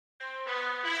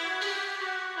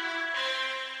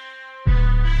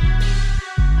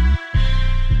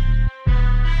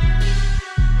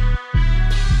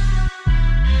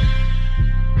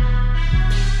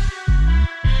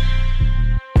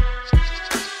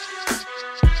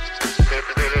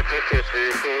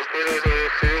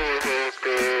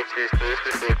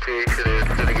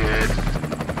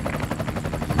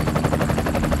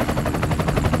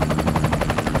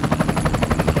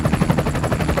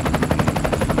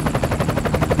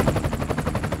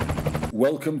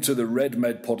Welcome to the Red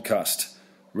Med podcast,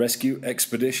 Rescue,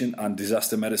 Expedition and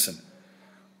Disaster Medicine,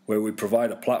 where we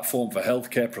provide a platform for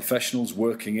healthcare professionals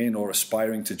working in or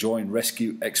aspiring to join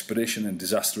rescue, expedition and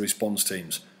disaster response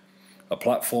teams. A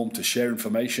platform to share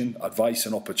information, advice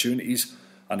and opportunities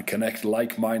and connect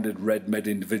like-minded Red Med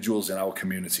individuals in our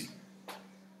community.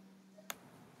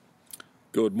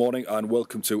 Good morning and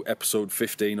welcome to episode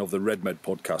 15 of the Red Med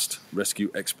podcast,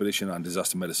 Rescue, Expedition and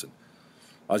Disaster Medicine.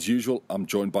 As usual, I'm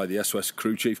joined by the SOS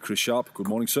Crew Chief, Chris Sharp. Good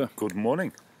morning, sir. Good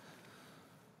morning.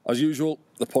 As usual,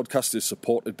 the podcast is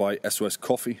supported by SOS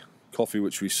Coffee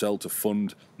which we sell to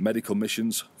fund medical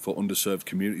missions for underserved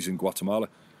communities in Guatemala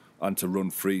and to run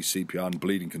free CPR and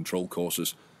bleeding control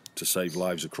courses to save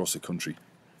lives across the country.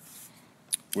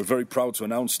 We're very proud to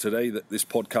announce today that this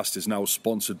podcast is now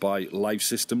sponsored by Life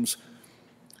Systems.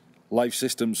 Life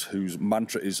Systems, whose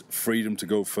mantra is freedom to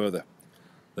go further.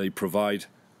 They provide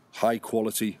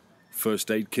high-quality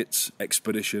first aid kits,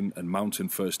 expedition and mountain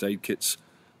first aid kits,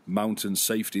 mountain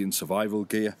safety and survival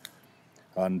gear,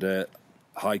 and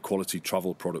high-quality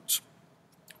travel products.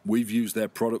 We've used their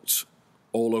products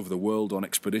all over the world on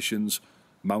expeditions,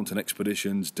 mountain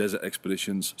expeditions, desert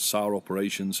expeditions, SAR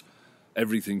operations,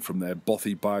 everything from their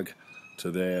bothy bag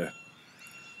to their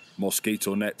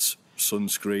mosquito nets,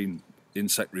 sunscreen,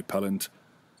 insect repellent,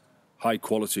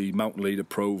 high-quality Mountain Leader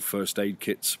Pro first aid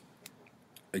kits.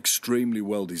 Extremely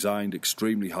well designed,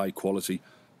 extremely high quality,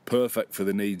 perfect for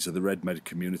the needs of the Red Med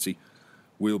community.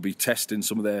 We'll be testing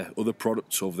some of their other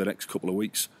products over the next couple of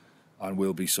weeks and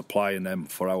we'll be supplying them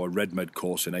for our Red Med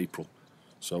course in April.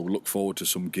 So we look forward to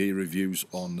some gear reviews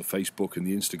on the Facebook and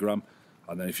the Instagram,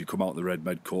 and then if you come out the Red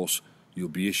Med course you'll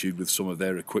be issued with some of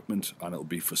their equipment and it'll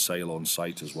be for sale on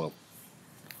site as well.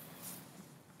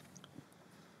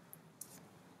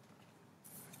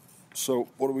 So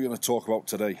what are we going to talk about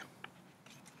today?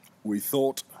 We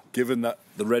thought, given that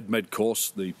the Red Med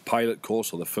course, the pilot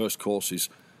course or the first course is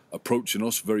approaching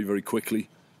us very, very quickly,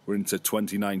 we're into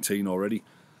 2019 already.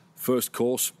 First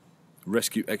course,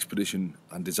 Rescue, Expedition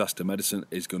and Disaster Medicine,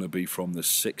 is going to be from the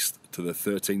 6th to the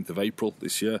 13th of April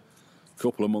this year, a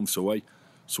couple of months away.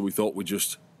 So we thought we'd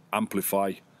just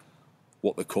amplify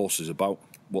what the course is about,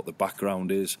 what the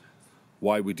background is,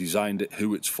 why we designed it,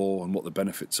 who it's for and what the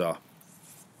benefits are.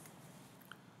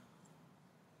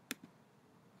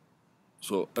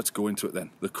 So let's go into it then.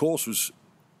 The course was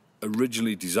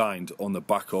originally designed on the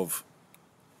back of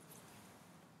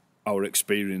our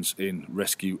experience in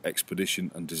rescue, expedition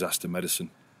and disaster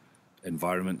medicine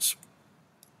environments,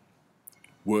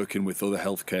 working with other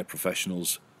healthcare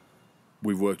professionals.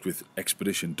 We've worked with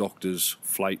expedition doctors,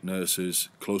 flight nurses,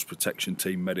 close protection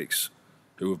team medics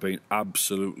who have been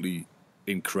absolutely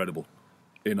incredible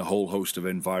in a whole host of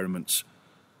environments.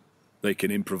 They can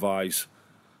improvise.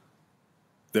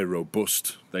 They're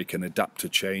robust, they can adapt to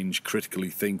change, critically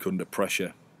think under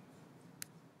pressure.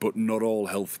 But not all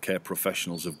healthcare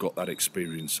professionals have got that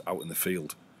experience out in the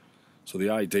field. So the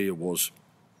idea was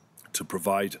to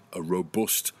provide a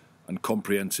robust and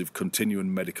comprehensive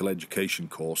continuing medical education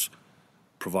course,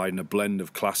 providing a blend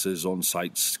of classes,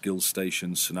 on-site skills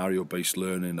stations, scenario-based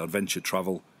learning, adventure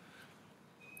travel,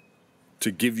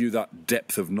 to give you that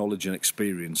depth of knowledge and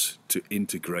experience to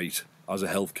integrate as a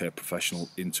healthcare professional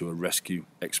into a rescue,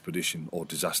 expedition or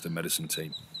disaster medicine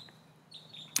team.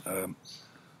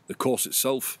 The course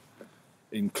itself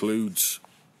includes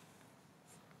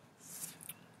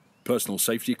personal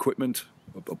safety equipment.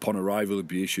 Upon arrival you'll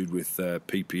be issued with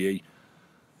PPE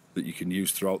that you can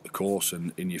use throughout the course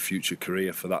and in your future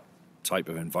career for that type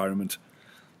of environment.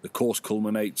 The course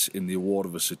culminates in the award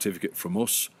of a certificate from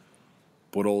us,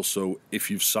 but also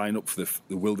if you've signed up for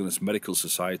the Wilderness Medical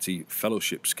Society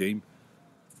Fellowship Scheme,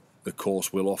 the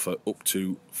course will offer up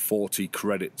to 40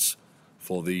 credits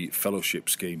for the fellowship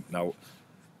scheme. Now,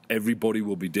 everybody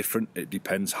will be different. It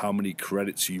depends how many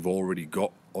credits you've already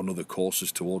got on other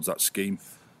courses towards that scheme.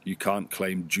 You can't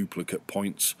claim duplicate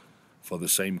points for the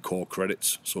same core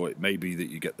credits, so it may be that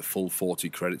you get the full 40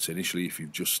 credits initially if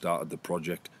you've just started the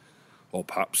project, or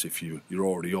perhaps if you're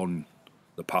already on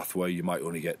the pathway you might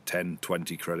only get 10,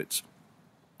 20 credits.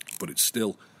 But it's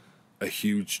still a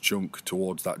huge chunk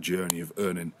towards that journey of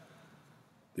earning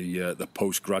the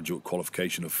postgraduate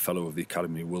qualification of Fellow of the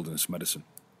Academy of Wilderness Medicine.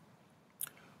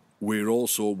 We're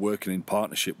also working in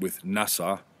partnership with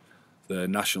NASA, the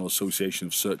National Association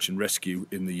of Search and Rescue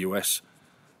in the US,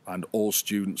 and all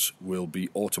students will be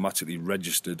automatically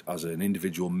registered as an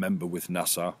individual member with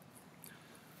NASA.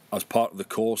 As part of the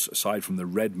course, aside from the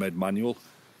Red Med manual,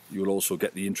 you will also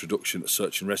get the Introduction to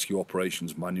Search and Rescue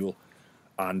Operations manual.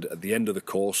 And at the end of the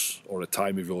course, or a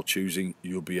time of your choosing,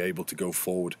 you'll be able to go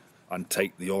forward and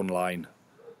take the online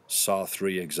SAR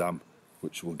 3 exam,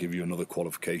 which will give you another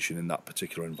qualification in that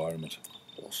particular environment.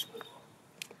 Awesome.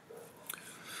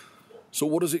 So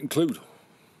what does it include?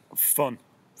 Fun.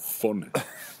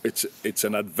 It's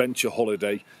an adventure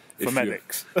holiday. For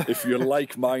medics. If you're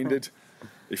like-minded,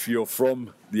 if you're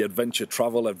from the adventure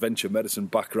travel, adventure medicine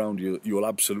background, you'll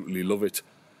absolutely love it.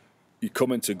 You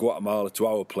come into Guatemala, to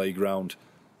our playground,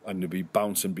 and you'll be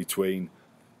bouncing between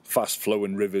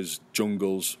fast-flowing rivers,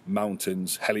 jungles,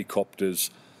 mountains, helicopters,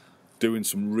 doing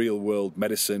some real-world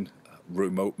medicine,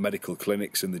 remote medical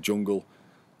clinics in the jungle,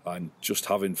 and just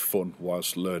having fun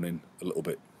whilst learning a little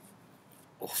bit.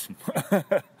 Awesome.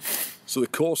 So the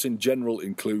course in general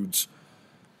includes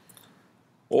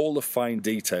all the fine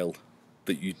detail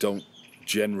that you don't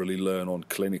generally learn on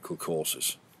clinical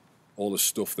courses. All the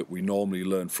stuff that we normally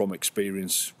learn from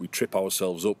experience. We trip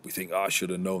ourselves up. We think, I should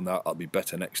have known that. I'll be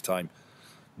better next time.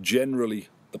 Generally,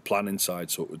 the planning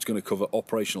side. So it's going to cover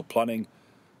operational planning,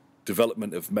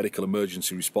 development of medical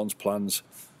emergency response plans,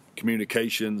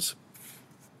 communications,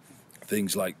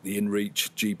 things like the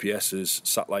InReach, GPSs,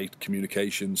 satellite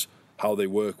communications, how they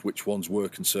work, which ones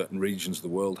work in certain regions of the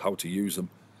world, how to use them.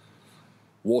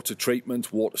 Water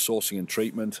treatment, water sourcing and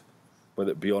treatment,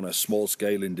 whether it be on a small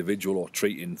scale individual or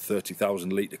treating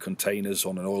 30,000 litre containers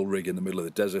on an oil rig in the middle of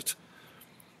the desert.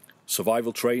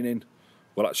 Survival training,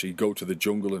 we'll actually go to the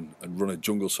jungle and run a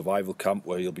jungle survival camp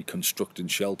where you'll be constructing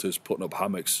shelters, putting up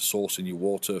hammocks, sourcing your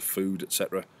water, food,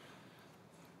 etc.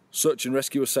 Search and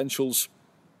rescue essentials,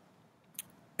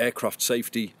 aircraft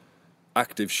safety,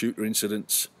 active shooter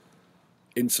incidents,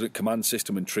 incident command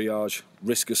system and triage,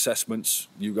 risk assessments.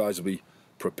 You guys will be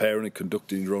preparing and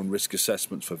conducting your own risk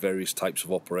assessments for various types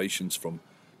of operations, from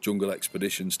jungle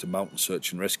expeditions to mountain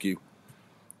search and rescue.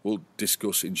 We'll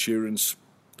discuss insurance,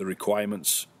 the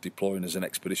requirements, deploying as an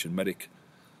expedition medic,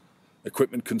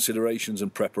 equipment considerations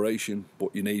and preparation,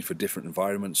 what you need for different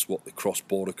environments, what the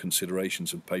cross-border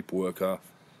considerations and paperwork are,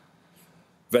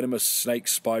 venomous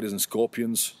snakes, spiders and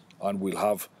scorpions, and we'll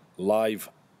have live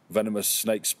venomous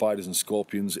snakes, spiders and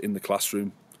scorpions in the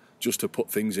classroom just to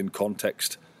put things in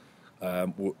context,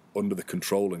 under the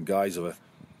control and guise of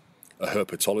a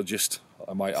herpetologist,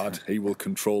 I might add. He will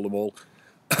control them all.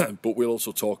 But we'll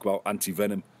also talk about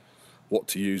anti-venom, what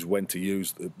to use, when to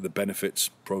use, the benefits,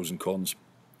 pros and cons.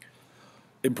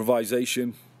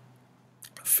 Improvisation,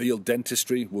 field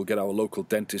dentistry. We'll get our local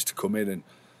dentist to come in and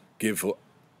give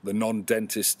the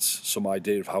non-dentists some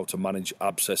idea of how to manage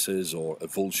abscesses or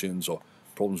avulsions or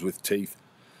problems with teeth.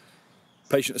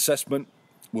 Patient assessment,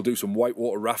 we'll do some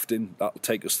whitewater rafting. That'll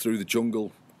take us through the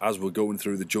jungle. As we're going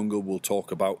through the jungle, we'll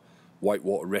talk about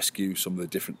whitewater rescue, some of the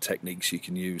different techniques you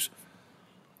can use.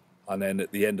 And then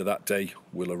at the end of that day,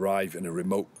 we'll arrive in a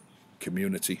remote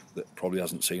community that probably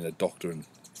hasn't seen a doctor in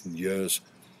years.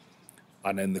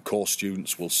 And then the course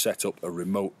students will set up a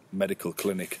remote medical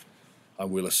clinic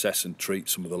and we'll assess and treat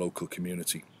some of the local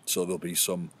community. So there'll be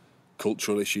some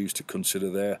cultural issues to consider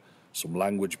there, some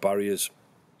language barriers.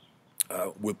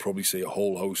 We'll probably see a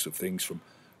whole host of things from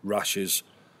rashes,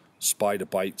 spider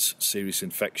bites, serious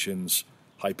infections,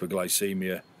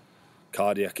 hyperglycemia,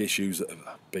 cardiac issues that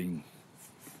have been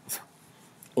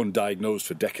undiagnosed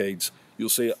for decades. You'll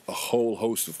see a whole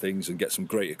host of things and get some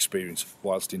great experience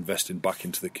whilst investing back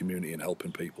into the community and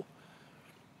helping people.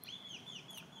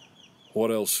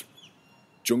 What else?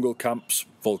 Jungle camps,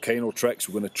 volcano treks.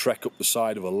 We're going to trek up the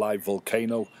side of a live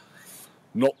volcano.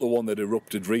 Not the one that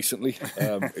erupted recently.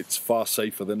 It's far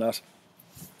safer than that.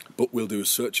 But we'll do a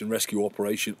search and rescue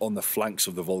operation on the flanks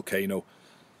of the volcano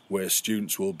where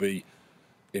students will be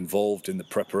involved in the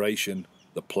preparation,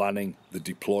 the planning, the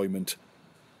deployment,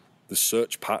 the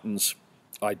search patterns,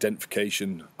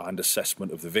 identification and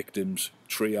assessment of the victims,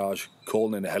 triage,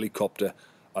 calling in a helicopter,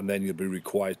 and then you'll be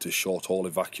required to short-haul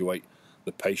evacuate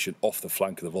the patient off the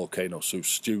flank of the volcano. So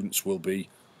students will be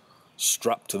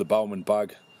strapped to the Bowman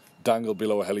bag, dangled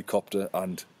below a helicopter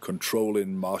and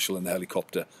controlling, marshalling the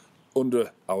helicopter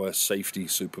under our safety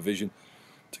supervision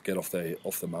to get off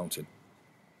the mountain.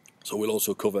 So we'll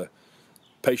also cover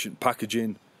patient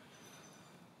packaging,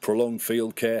 prolonged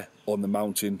field care on the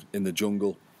mountain, in the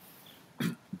jungle,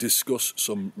 discuss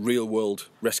some real-world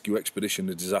rescue expedition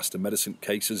and disaster medicine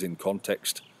cases in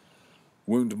context,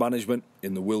 wound management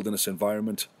in the wilderness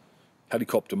environment,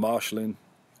 helicopter marshalling,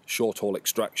 short-haul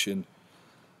extraction,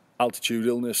 altitude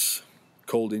illness,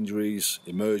 cold injuries,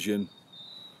 immersion,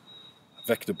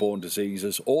 vector-borne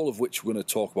diseases, all of which we're going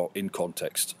to talk about in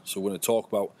context. So we're going to talk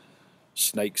about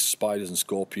snakes, spiders and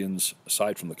scorpions,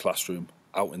 aside from the classroom,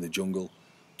 out in the jungle.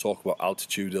 Talk about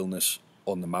altitude illness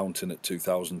on the mountain at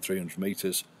 2,300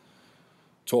 metres.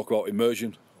 Talk about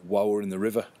immersion while we're in the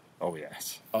river. Oh,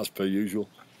 yes. As per usual.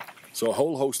 So a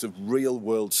whole host of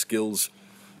real-world skills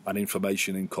and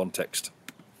information in context.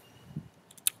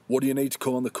 What do you need to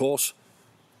come on the course?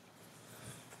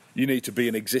 You need to be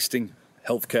an existing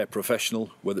healthcare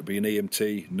professional, whether it be an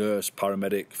EMT, nurse,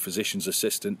 paramedic, physician's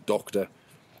assistant, doctor.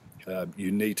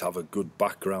 You need to have a good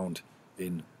background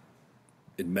in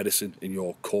medicine, in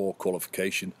your core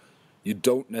qualification. You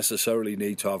don't necessarily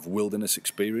need to have wilderness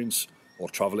experience or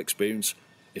travel experience.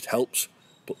 It helps,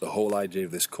 but the whole idea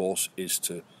of this course is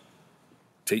to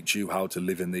teach you how to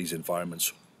live in these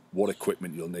environments, what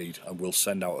equipment you'll need, and we'll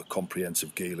send out a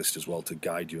comprehensive gear list as well to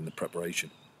guide you in the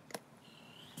preparation.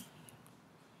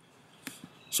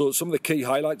 So some of the key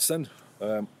highlights then,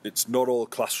 it's not all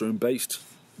classroom based.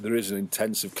 There is an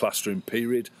intensive classroom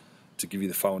period to give you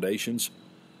the foundations,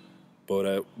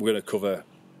 but we're going to cover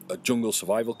a jungle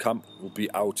survival camp. We'll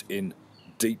be out in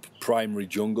deep primary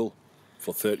jungle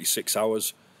for 36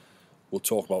 hours. We'll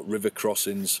talk about river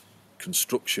crossings,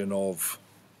 construction of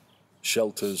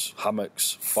shelters,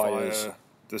 hammocks, fires. Fire.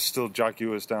 There's still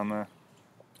jaguars down there.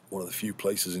 One of the few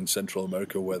places in Central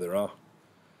America where there are.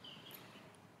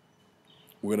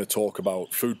 We're going to talk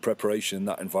about food preparation in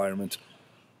that environment.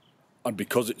 And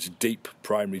because it's deep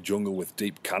primary jungle with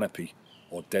deep canopy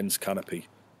or dense canopy,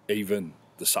 even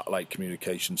the satellite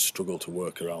communications struggle to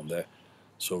work around there.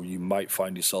 So you might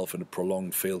find yourself in a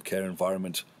prolonged field care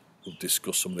environment. We'll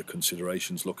discuss some of the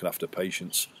considerations looking after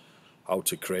patients, how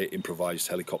to create improvised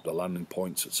helicopter landing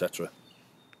points, etc.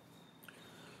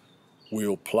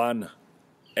 We'll plan,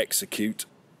 execute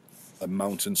a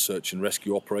mountain search and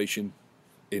rescue operation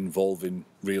involving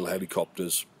real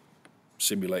helicopters,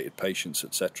 simulated patients,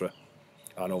 etc.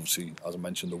 And obviously, as I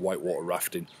mentioned, the whitewater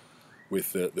rafting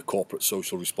with the corporate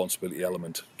social responsibility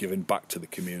element, giving back to the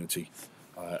community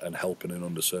and helping an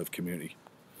underserved community.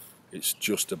 It's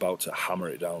just about to hammer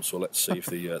it down. So let's see if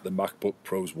the MacBook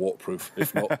Pro's waterproof.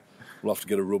 If not, we'll have to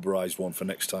get a rubberized one for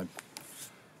next time.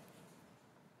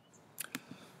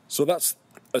 So that's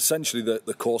essentially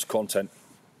the course content.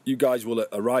 You guys will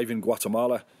arrive in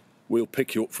Guatemala. We'll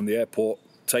pick you up from the airport,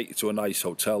 take you to a nice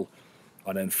hotel,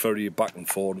 and then ferry you back and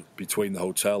forth between the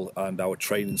hotel and our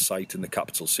training site in the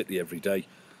capital city every day,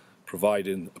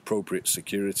 providing appropriate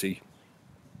security.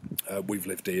 We've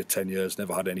lived here 10 years,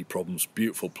 never had any problems.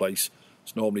 Beautiful place.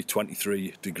 It's normally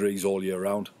 23 degrees all year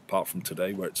round, apart from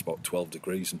today where it's about 12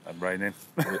 degrees. And raining.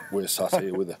 We're sat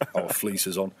here with our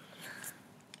fleeces on.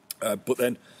 But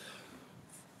then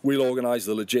we'll organise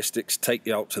the logistics, take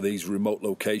you out to these remote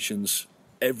locations.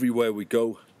 Everywhere we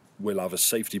go, we'll have a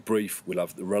safety brief, we'll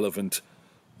have the relevant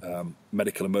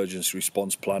medical emergency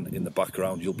response plan in the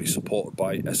background. You'll be supported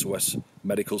by SOS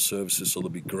medical services, so there'll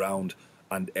be ground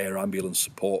and air ambulance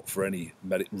support for any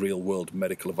real-world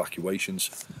medical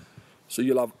evacuations. So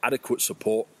you'll have adequate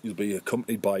support. You'll be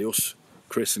accompanied by us,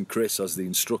 Chris and Chris, as the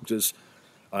instructors,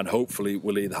 and hopefully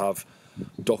we'll either have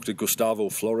Dr. Gustavo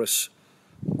Flores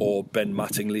or Ben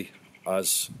Mattingly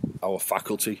as our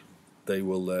faculty. They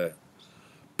will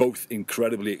both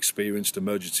incredibly experienced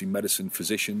emergency medicine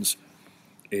physicians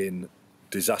in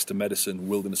disaster medicine,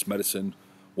 wilderness medicine.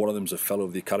 One of them's a fellow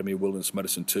of the Academy of Wilderness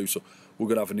Medicine too. So we're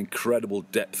going to have an incredible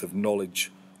depth of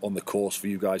knowledge on the course for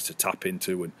you guys to tap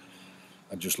into and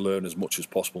just learn as much as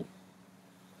possible.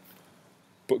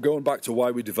 But going back to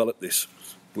why we developed this,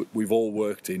 we've all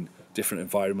worked in different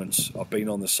environments. I've been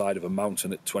on the side of a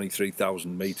mountain at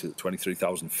 23,000 metres,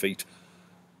 23,000 feet,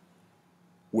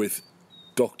 with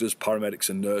doctors, paramedics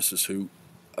and nurses who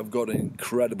have got an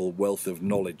incredible wealth of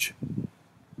knowledge.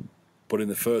 But in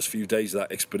the first few days of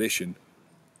that expedition,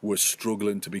 were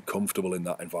struggling to be comfortable in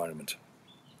that environment.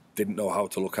 Didn't know how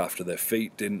to look after their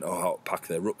feet, didn't know how to pack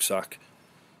their rucksack.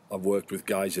 I've worked with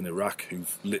guys in Iraq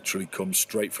who've literally come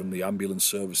straight from the ambulance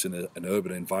service in an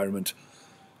urban environment.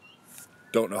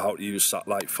 Don't know how to use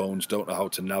satellite phones, don't know how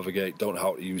to navigate, don't know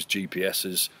how to use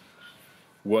GPSs.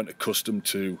 Weren't accustomed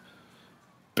to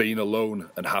being alone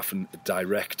and having to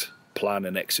direct, plan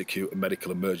and execute a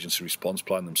medical emergency response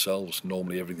plan themselves.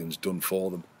 Normally everything's done for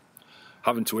them.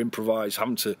 Having to improvise,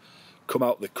 having to come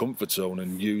out of the comfort zone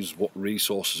and use what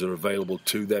resources are available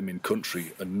to them in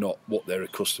country and not what they're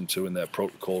accustomed to in their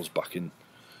protocols back in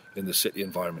the city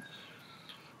environment.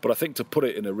 But I think to put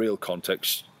it in a real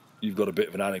context, you've got a bit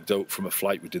of an anecdote from a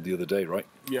flight we did the other day, right?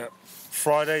 Yeah,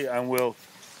 Friday, and we'll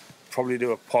probably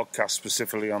do a podcast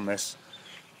specifically on this.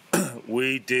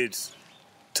 We did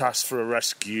task for a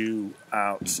rescue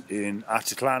out in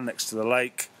Atitlan next to the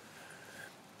lake.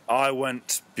 I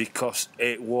went because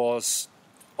it was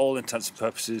all intents and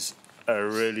purposes, a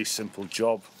really simple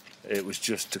job. It was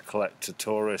just to collect a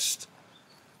tourist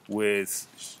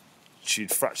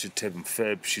she'd fractured tib and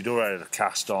fib, she'd already had a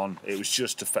cast on. It was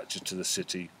just to fetch her to the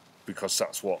city because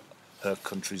that's what her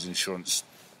country's insurance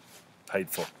paid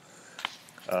for.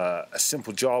 A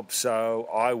simple job, so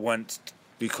I went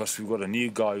because we've got a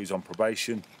new guy who's on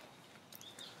probation,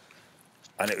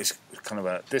 and it was kind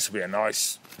of this will be a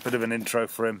nice bit of an intro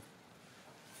for him.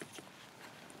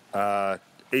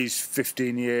 He's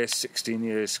 15 years, 16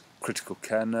 years critical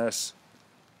care nurse.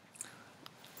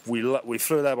 We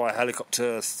flew there by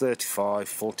helicopter, 35,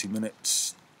 40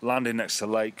 minutes, landing next to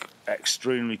the lake,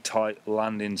 extremely tight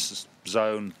landing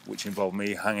zone, which involved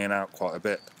me hanging out quite a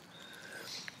bit.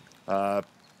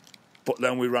 But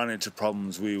then we ran into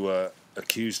problems. We were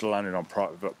accused of landing on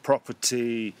private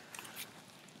property,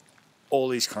 all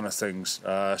these kind of things.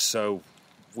 So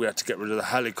we had to get rid of the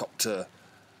helicopter.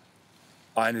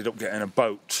 I ended up getting a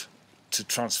boat to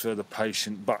transfer the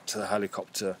patient back to the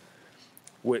helicopter,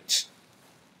 which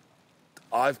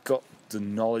I've got the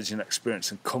knowledge and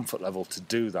experience and comfort level to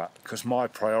do that because my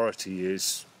priority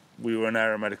is we were an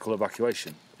aeromedical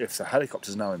evacuation. If the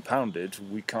helicopter's now impounded,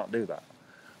 we can't do that.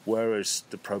 Whereas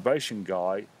the probation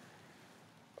guy,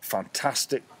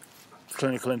 fantastic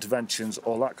clinical interventions,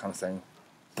 all that kind of thing,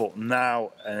 but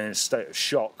now in a state of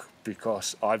shock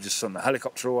because I've just sent the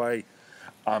helicopter away.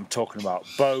 I'm talking about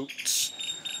boats,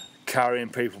 carrying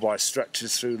people by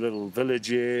stretchers through little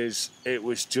villages. It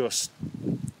was just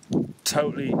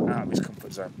totally out of his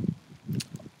comfort zone.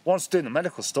 Once doing the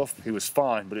medical stuff, he was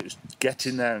fine, but it was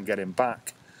getting there and getting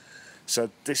back. So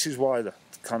this is why the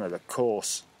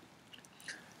course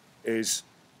is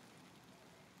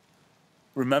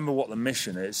remember what the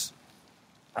mission is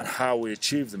and how we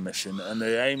achieve the mission, and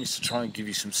the aim is to try and give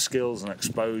you some skills and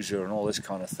exposure and all this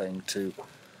kind of thing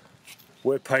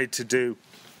we're paid to do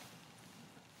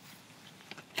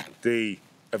the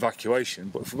evacuation,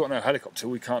 but if we've got no helicopter,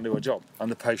 we can't do our job,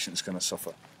 and the patient's going to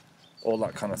suffer. All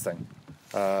that kind of thing.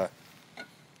 I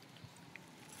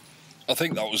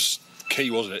think that was key,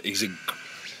 wasn't it?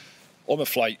 On the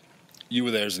flight, you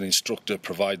were there as an instructor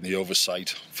providing the oversight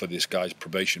for this guy's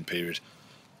probation period.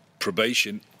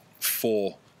 Probation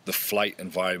for the flight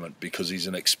environment, because he's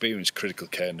an experienced critical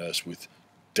care nurse with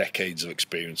decades of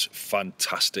experience,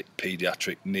 fantastic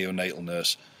paediatric neonatal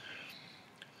nurse,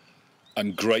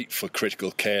 and great for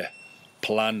critical care,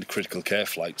 planned critical care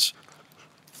flights.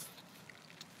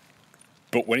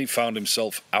 But when he found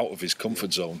himself out of his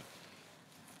comfort zone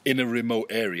in a remote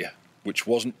area, which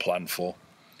wasn't planned for,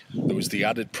 there was the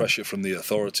added pressure from the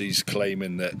authorities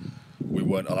claiming that we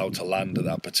weren't allowed to land at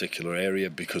that particular area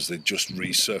because they'd just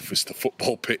resurfaced the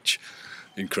football pitch,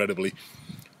 incredibly,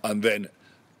 and then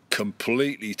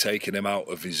completely taking him out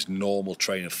of his normal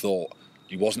train of thought.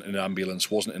 He wasn't in an ambulance,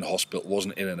 wasn't in a hospital,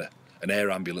 wasn't in an air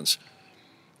ambulance.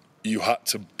 You had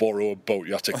to borrow a boat.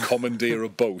 You had to commandeer a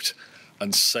boat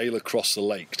and sail across the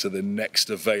lake to the next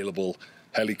available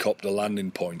helicopter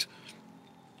landing point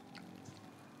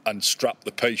and strap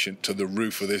the patient to the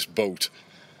roof of this boat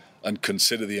and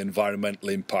consider the environmental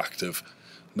impact of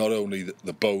not only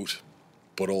the boat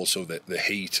but also the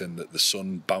heat and the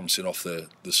sun bouncing off the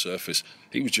surface.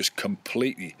 He was just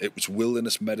completely, it was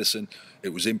wilderness medicine, it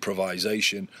was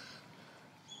improvisation,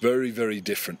 very, very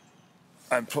different.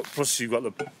 And plus you've got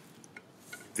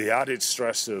the added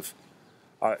stress of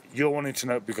you're wanting to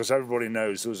know, because everybody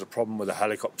knows there was a problem with the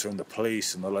helicopter and the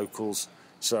police and the locals.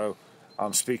 So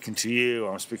I'm speaking to you,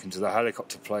 I'm speaking to the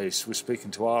helicopter place, we're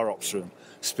speaking to our ops room,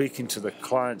 speaking to the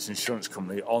client's insurance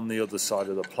company on the other side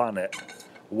of the planet,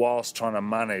 whilst trying to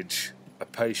manage a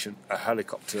patient, a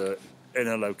helicopter in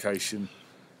a location.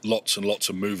 Lots and lots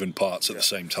of moving parts at the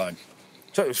same time.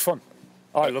 So it was fun.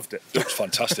 I loved it. It was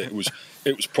fantastic.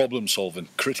 It was problem solving,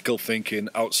 critical thinking,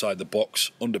 outside the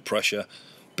box, under pressure,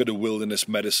 bit of wilderness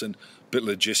medicine, bit of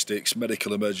logistics,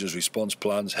 medical emergency response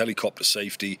plans, helicopter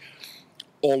safety,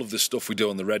 all of the stuff we do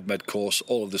on the Red Med course,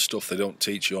 all of the stuff they don't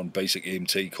teach you on basic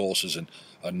EMT courses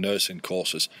and nursing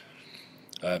courses.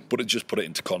 But it just put it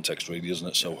into context, really, doesn't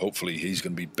it? So hopefully he's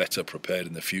going to be better prepared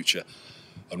in the future,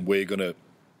 and we're going to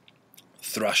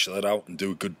thrash that out and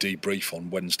do a good debrief on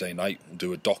Wednesday night. We'll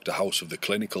do a Dr. House of the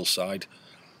clinical side.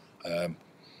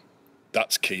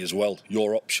 That's key as well.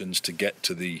 Your options to get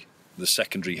to the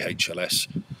secondary HLS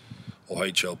or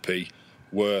HLP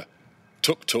were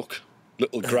tuk-tuk,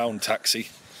 little ground taxi,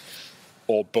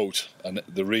 or boat. And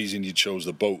the reason you chose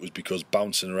the boat was because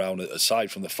bouncing around,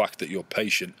 aside from the fact that your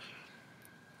patient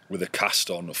with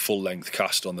a full-length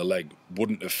cast on the leg,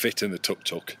 wouldn't have fit in the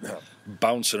tuk-tuk. No.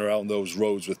 Bouncing around those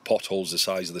roads with potholes the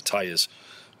size of the tyres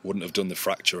wouldn't have done the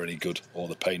fracture any good or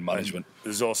the pain management. And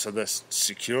there's also this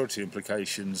security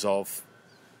implications of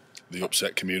the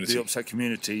upset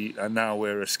community. And now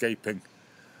we're escaping,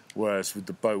 whereas with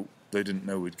the boat, they didn't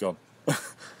know we'd gone.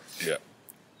 Yeah.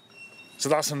 So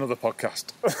that's another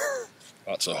podcast.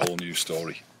 That's a whole new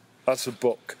story. That's a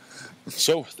book.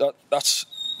 So that's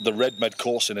the Red Med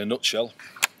course in a nutshell.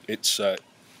 It's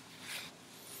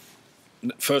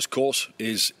first course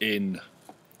is in,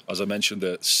 as I mentioned,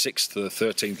 the 6th to the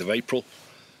 13th of April.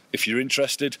 If you're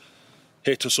interested,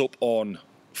 hit us up on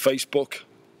Facebook,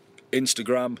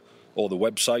 Instagram, or the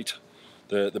website.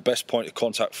 The best point of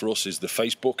contact for us is the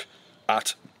Facebook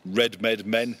at Red Med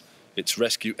Men. It's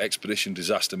Rescue Expedition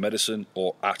Disaster Medicine,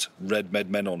 or at Red Med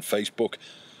Men on Facebook.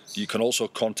 You can also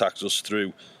contact us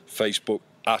through Facebook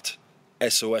at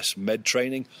SOS Med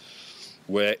Training,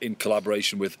 where in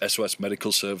collaboration with SOS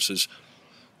Medical Services,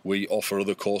 we offer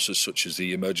other courses such as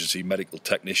the Emergency Medical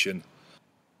Technician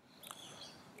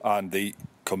and the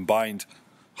combined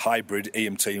hybrid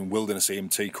EMT and Wilderness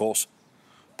EMT course,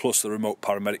 plus the Remote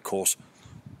Paramedic course,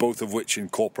 both of which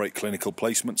incorporate clinical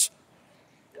placements.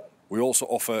 We also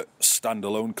offer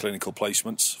standalone clinical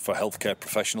placements for healthcare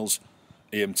professionals,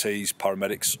 EMTs,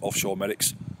 paramedics, offshore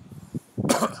medics,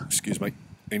 excuse me,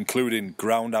 including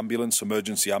ground ambulance,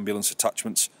 emergency ambulance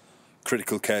attachments,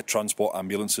 critical care transport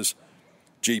ambulances,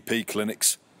 GP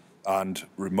clinics and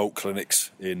remote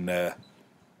clinics in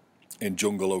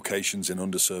jungle locations in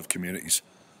underserved communities.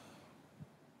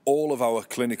 All of our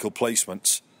clinical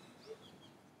placements,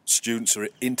 students are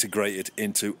integrated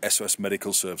into SOS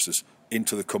Medical Services,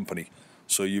 into the company.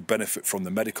 So you benefit from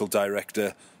the medical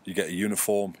director, you get a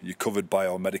uniform, you're covered by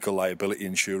our medical liability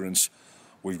insurance,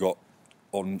 we've got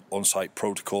on-site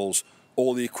protocols,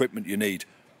 all the equipment you need.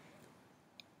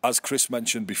 As Chris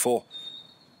mentioned before,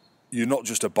 you're not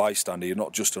just a bystander, you're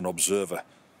not just an observer.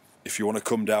 If you want to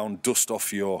come down, dust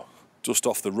off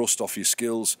the rust off your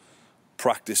skills,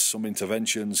 practice some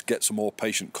interventions, get some more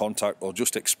patient contact, or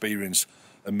just experience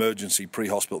emergency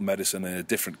pre-hospital medicine in a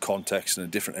different context, in a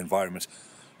different environment,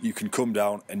 you can come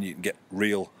down and you can get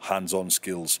real hands-on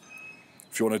skills.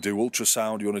 If you want to do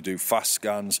ultrasound, you want to do fast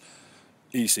scans,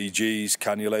 ECGs,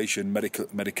 cannulation,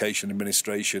 medication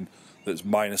administration, there's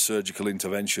minor surgical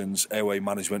interventions, airway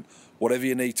management, whatever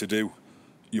you need to do,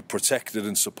 you're protected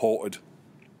and supported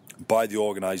by the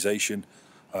organisation,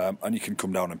 and you can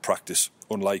come down and practice.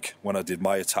 Unlike when I did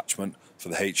my attachment for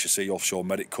the HSE offshore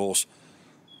medic course,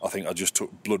 I think I just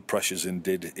took blood pressures and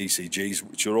did ECGs,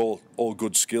 which are all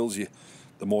good skills.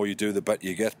 The more you do, the better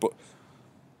you get. But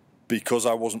because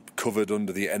I wasn't covered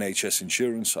under the NHS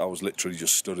insurance, I was literally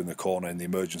just stood in the corner in the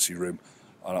emergency room,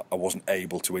 and I wasn't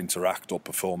able to interact or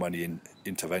perform any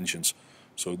interventions.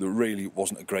 So there really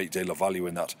wasn't a great deal of value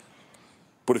in that.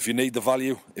 But if you need the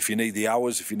value, if you need the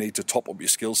hours, if you need to top up your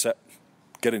skill set,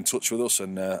 get in touch with us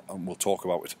and we'll talk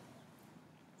about it.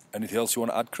 Anything else you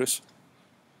want to add, Chris?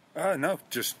 No,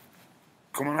 just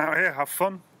come on out here, have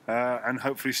fun, and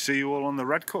hopefully see you all on the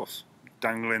red course,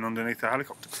 dangling underneath the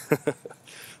helicopter.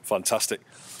 Fantastic.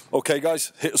 Okay,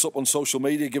 guys, hit us up on social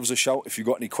media. Give us a shout if you've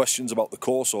got any questions about the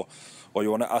course or you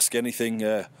want to ask anything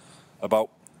about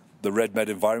the Red Med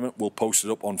environment. We'll post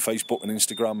it up on Facebook and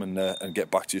Instagram and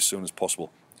get back to you as soon as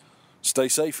possible. Stay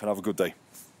safe and have a good day.